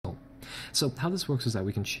So how this works is that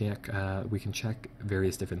we can check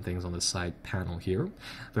various different things on the side panel here.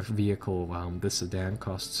 The vehicle, this sedan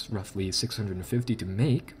costs roughly 650 to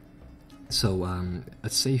make. So a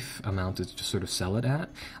safe amount to just sort of sell it at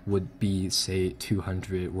would be, say,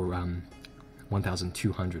 200 or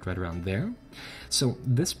 1,200, right around there. So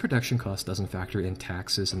this production cost doesn't factor in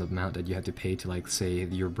taxes and the amount that you had to pay to, like, say,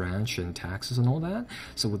 your branch and taxes and all that.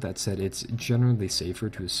 So with that said, it's generally safer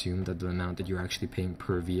to assume that the amount that you're actually paying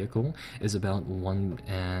per vehicle is about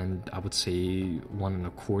I would say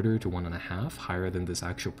 1.25 to 1.5 higher than this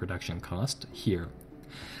actual production cost here.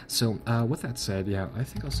 So with that said, yeah, I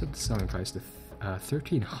think I'll set the selling price to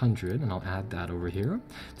 1,300, and I'll add that over here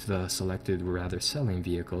to the selected, or rather selling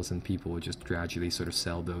vehicles, and people will just gradually sort of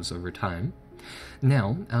sell those over time.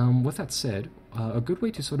 Now, with that said, a good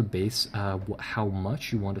way to sort of base how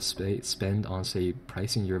much you want to spend on, say,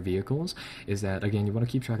 pricing your vehicles is that, again, you want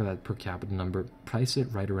to keep track of that per capita number. Price it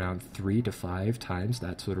right around 3 to 5 times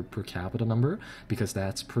that sort of per capita number, because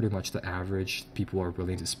that's pretty much the average people are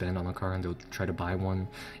willing to spend on a car, and they'll try to buy one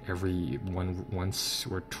once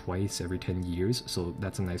or twice every 10 years. So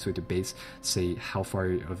that's a nice way to base, say, how far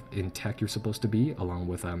in tech you're supposed to be, along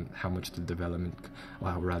with how much the development,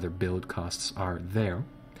 rather build costs are there.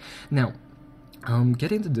 Now,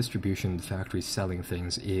 getting the distribution, the factory selling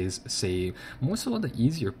things is, say, more so on the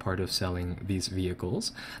easier part of selling these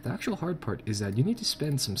vehicles. The actual hard part is that you need to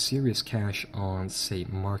spend some serious cash on, say,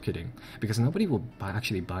 marketing, because nobody will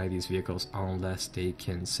actually buy these vehicles unless they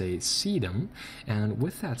can, say, see them. And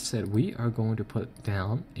with that said, we are going to put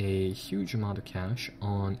down a huge amount of cash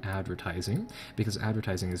on advertising, because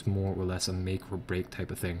advertising is more or less a make or break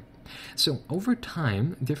type of thing. So over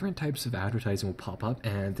time, different types of advertising will pop up,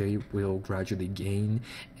 and they will gradually gain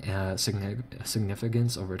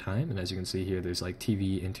significance over time. And as you can see here, there's like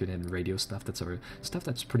TV, internet, and radio stuff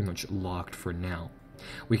that's pretty much locked for now.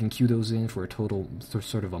 We can queue those in for a total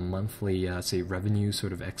sort of a monthly, say, revenue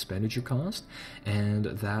sort of expenditure cost, and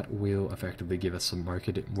that will effectively give us some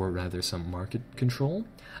market, or rather some market control.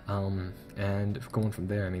 And going from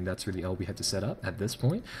there, I mean, that's really all we had to set up at this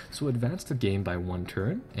point. So advance the game by 1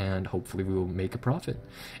 turn, and hopefully we will make a profit.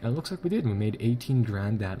 And it looks like we did. We made 18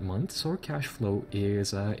 grand that month, so our cash flow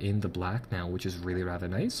is in the black now, which is really rather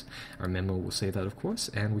nice. Our memo will say that, of course,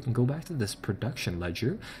 and we can go back to this production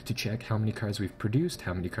ledger to check how many cars we've produced,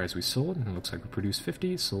 how many cars we sold, and it looks like we produced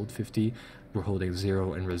 50, sold 50. We're holding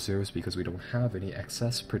 0 in reserves because we don't have any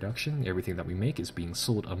excess production. Everything that we make is being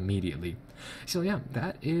sold immediately. So yeah,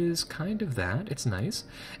 that is kind of that. It's nice.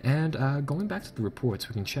 And going back to the reports,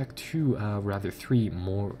 we can check three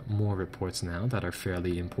more reports now that are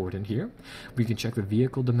fairly important here. We can check the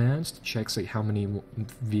vehicle demands to check, say, how many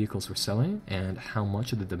vehicles we're selling and how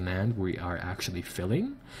much of the demand we are actually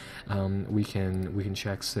filling. We can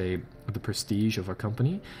check, say, the prestige of our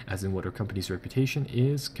company, as in what our company's reputation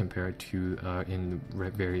is compared to in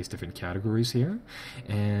various different categories here.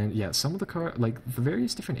 And yeah, some of the the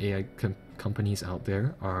various different AI companies out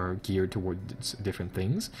there are geared towards different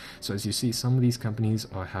things. So as you see, some of these companies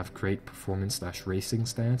have great performance / racing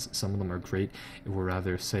stats. Some of them are great, or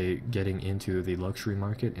rather, say, getting into the luxury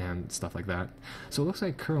market and stuff like that. So it looks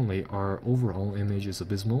like currently our overall image is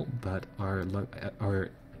abysmal, but our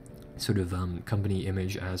sort of company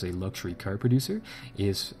image as a luxury car producer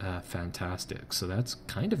is fantastic. So that's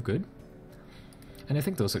kind of good. And I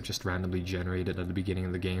think those are just randomly generated at the beginning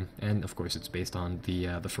of the game, and of course it's based on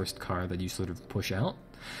the first car that you sort of push out.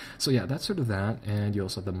 So yeah, that's sort of that, and you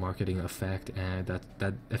also have the marketing effect, and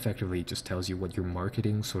that effectively just tells you what your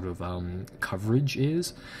marketing sort of coverage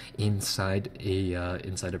is inside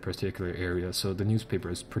a particular area. So the newspaper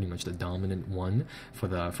is pretty much the dominant one for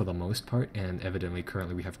the most part, and evidently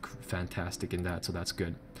currently we have fantastic in that, so that's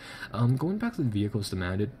good. Going back to the vehicles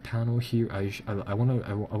demanded panel here, I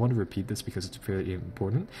want to repeat this because it's fairly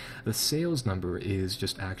important. The sales number is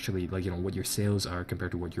just actually, like, what your sales are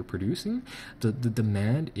compared to what you're producing. The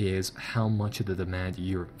demand is how much of the demand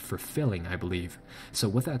you're fulfilling, I believe. So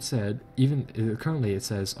with that said, even currently it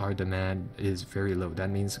says our demand is very low. That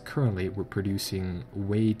means currently we're producing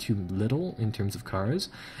way too little in terms of cars,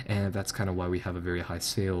 and that's kind of why we have a very high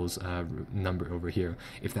sales number over here.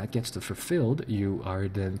 If that gets to fulfilled, you are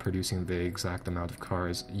then producing the exact amount of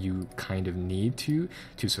cars you kind of need to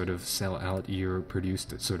sort of sell out your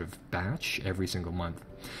produced sort of batch every single month.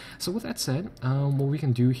 So with that said, what we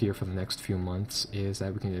can do here for the next few months is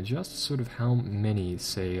that we can adjust sort of how many,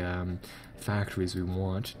 say, factories we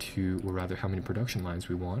want to, or rather how many production lines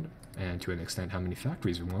we want, and to an extent how many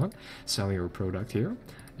factories we want selling our product here.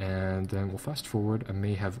 And then we'll fast forward. I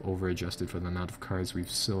may have over adjusted for the amount of cars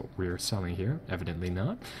we're selling here, evidently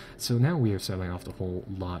not. So now we are selling off the whole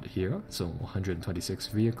lot here, so 126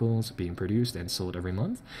 vehicles being produced and sold every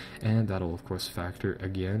month, and that'll of course factor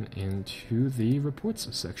again into the reports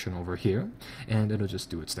section over here, and it'll just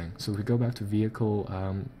do its thing. So if we go back to vehicle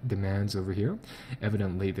demands over here,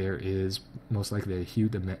 evidently there is most likely a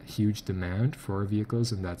huge demand for our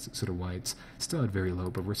vehicles, and that's sort of why it's still at very low,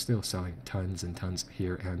 but we're still selling tons and tons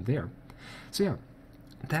here and there. So yeah,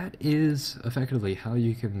 that is effectively how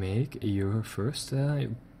you can make your first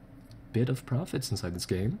bit of profits inside this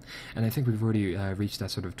game. And I think we've already reached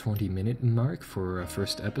that sort of 20-minute mark for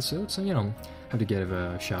first episode, so you know, have to give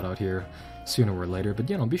a shout out here sooner or later. But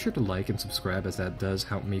you know, be sure to like and subscribe, as that does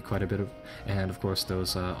help me quite a bit and of course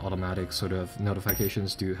those automatic sort of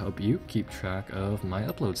notifications do help you keep track of my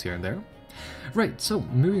uploads here and there. Right, so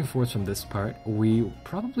moving forward from this part, we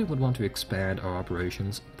probably would want to expand our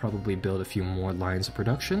operations, probably build a few more lines of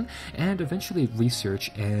production, and eventually research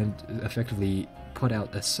and effectively put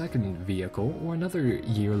out a second vehicle or another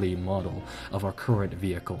yearly model of our current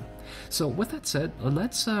vehicle. So with that said,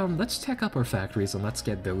 let's tech up our factories and let's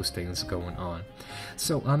get those things going on.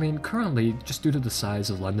 So I mean, currently, just due to the size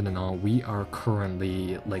of London and all, we are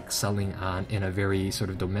currently like selling on in a very sort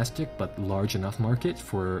of domestic but large enough market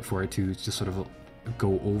for it to just sort of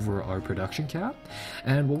go over our production cap.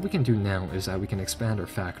 And what we can do now is that we can expand our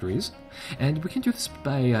factories, and we can do this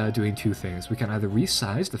by doing two things. We can either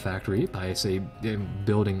resize the factory by, say,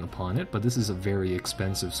 building upon it, but this is a very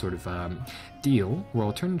expensive sort of deal, or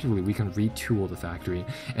alternatively we can retool the factory.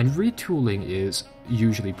 And retooling is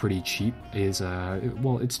usually pretty cheap,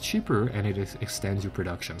 well, it's cheaper and it extends your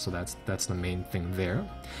production, so that's the main thing there.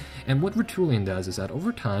 And what retooling does is that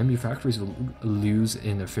over time your factories will lose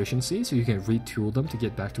in efficiency, so you can retool them to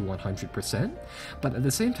get back to 100%. But at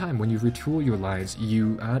the same time, when you retool your lines,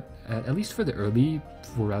 you at least for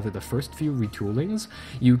the first few retoolings,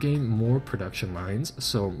 you gain more production lines.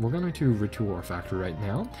 So we're going to retool our factory right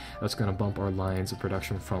now. That's going to bump our lines of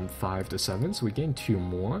production from 5 to 7, so we gain 2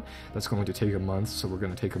 more. That's going to take a month, so we're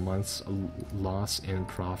going to take a month's loss in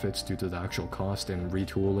profits due to the actual cost and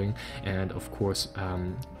retooling, and of course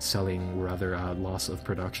selling, rather loss of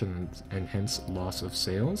production and hence loss of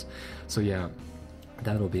sales. So yeah,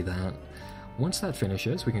 that'll be that. Once that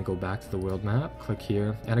finishes, we can go back to the world map, click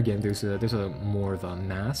here, and again, there's a more of a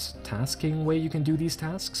mass tasking way you can do these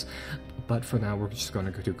tasks, but for now we're just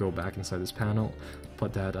going to go back inside this panel,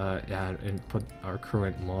 put that and put our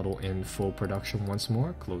current model in full production once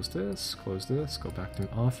more. Close this, go back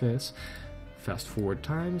to office, fast forward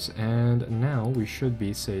times, and now we should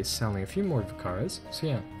be, say, selling a few more cars. So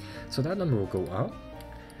yeah, so that number will go up,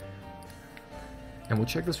 and we'll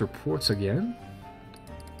check this reports again.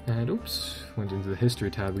 And oops, went into the history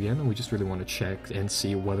tab again, and we just really want to check and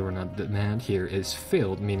see whether or not the demand here is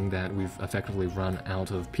filled, meaning that we've effectively run out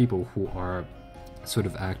of people who are sort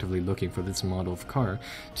of actively looking for this model of car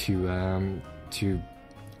to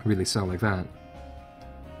really sell like that.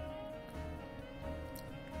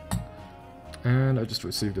 And I just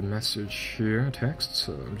received a message here, a text,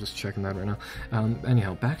 so I'm just checking that right now.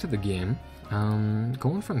 Anyhow, back to the game.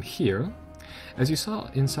 Going from here, as you saw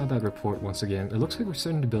inside that report, once again, it looks like we're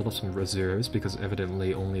starting to build up some reserves, because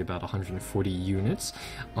evidently only about 140 units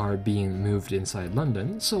are being moved inside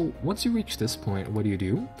London. So once you reach this point, what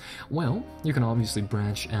do? Well, you can obviously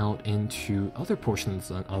branch out into other portions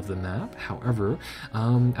of the map. However,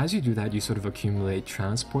 as you do that, you sort of accumulate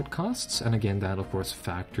transport costs, and again, that of course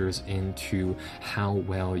factors into how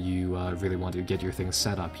well you really want to get your things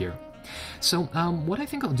set up here. So what I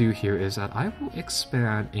think I'll do here is that I will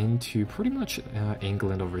expand into pretty much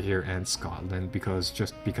England over here and Scotland, because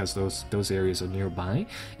those areas are nearby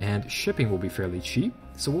and shipping will be fairly cheap.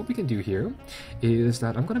 So what we can do here is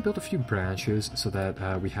that I'm going to build a few branches so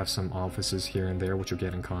that we have some offices here and there which will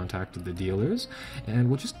get in contact with the dealers, and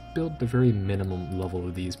we'll just build the very minimum level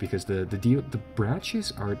of these, because the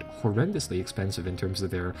branches are horrendously expensive in terms of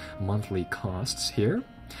their monthly costs here.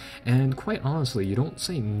 And quite honestly, you don't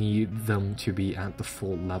need them to be at the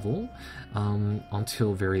full level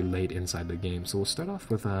until very late inside the game. So we'll start off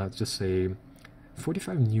with just say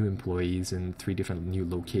 45 new employees in 3 different new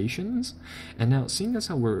locations. And now, seeing as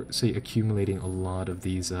how we're, say, accumulating a lot of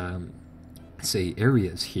these say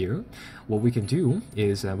areas here, what we can do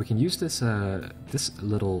is we can use this this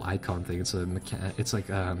little icon thing. It's like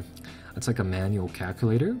It's like a manual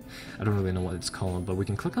calculator. I don't really know what it's called, but we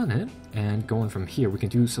can click on it, and going from here, we can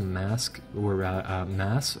do some mass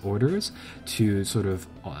orders to sort of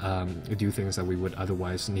do things that we would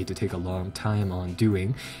otherwise need to take a long time on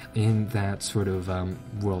doing in that sort of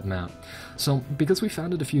world map. So because we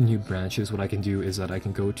founded a few new branches, what I can do is that I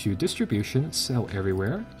can go to distribution, sell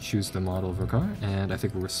everywhere, choose the model of our car, and I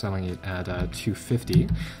think we're selling it at 250.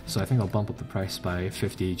 So I think I'll bump up the price by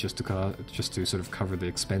 50 just to sort of cover the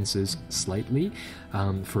expenses slightly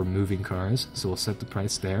for moving cars. So we'll set the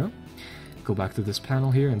price there. Go back to this panel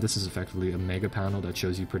here, and this is effectively a mega panel that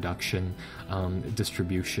shows you production,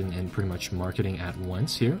 distribution, and pretty much marketing at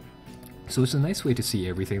once here. So it's a nice way to see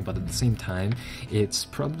everything, but at the same time, it's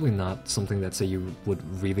probably not something that, say, you would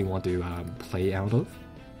really want to play out of.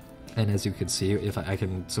 And as you can see, if I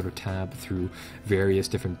can sort of tab through various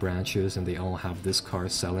different branches, and they all have this car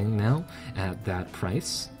selling now at that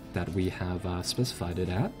price that we have specified it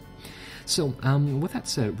at. So with that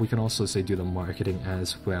said, we can also say do the marketing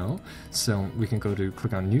as well. So we can go to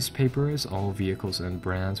click on newspapers, all vehicles and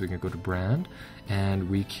brands. We can go to brand, and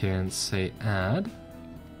we can say add.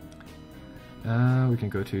 We can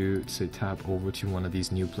go to, say, tab over to one of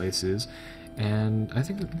these new places, and I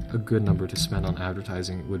think a good number to spend on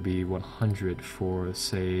advertising would be 100 for,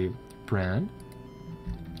 say, brand.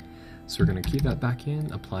 So we're going to keep that back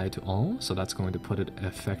in, apply to all, so that's going to put it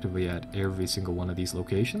effectively at every single one of these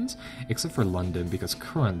locations, except for London, because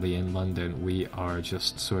currently in London we are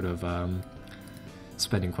just sort of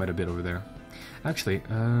spending quite a bit over there. Actually,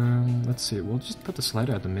 let's see, we'll just put the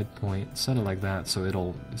slider at the midpoint, set it like that, so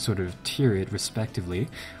it'll sort of tier it respectively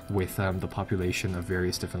with the population of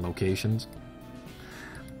various different locations.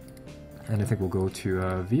 And I think we'll go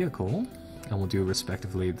to vehicle, and we'll do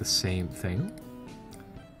respectively the same thing.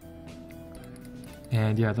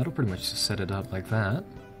 And yeah, that'll pretty much set it up like that.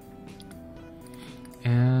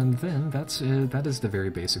 And then that is the very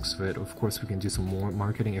basics of it. Of course, we can do some more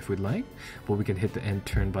marketing if we'd like, but we can hit the end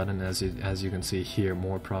turn button. As you can see here,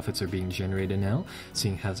 more profits are being generated now,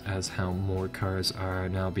 seeing as how more cars are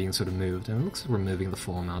now being sort of moved. And it looks like we're moving the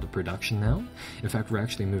full amount of production now. In fact, we're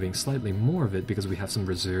actually moving slightly more of it because we have some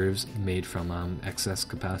reserves made from excess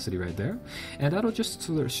capacity right there. And that'll just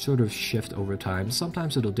sort of shift over time.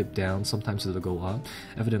 Sometimes it'll dip down, sometimes it'll go up.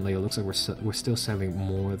 Evidently, it looks like we're still selling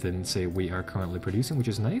more than, say, we are currently producing, which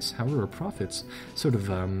is nice. However, our profits sort of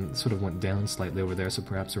went down slightly over there, so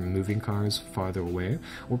perhaps we're moving cars farther away,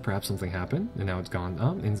 or perhaps something happened and now it's gone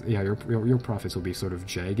up. And yeah, your profits will be sort of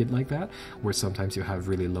jagged like that, where sometimes you have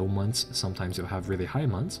really low months, sometimes you'll have really high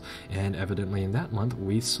months, and evidently in that month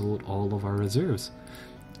we sold all of our reserves.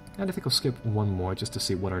 And I think I'll skip one more just to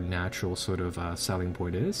see what our natural sort of selling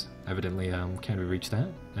point is. Evidently, can we reach that?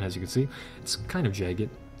 And as you can see, it's kind of jagged.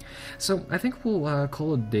 So I think we'll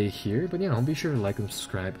call it a day here, but be sure to like and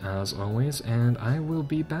subscribe as always, and I will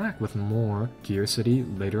be back with more Gear City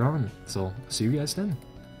later on. So see you guys then.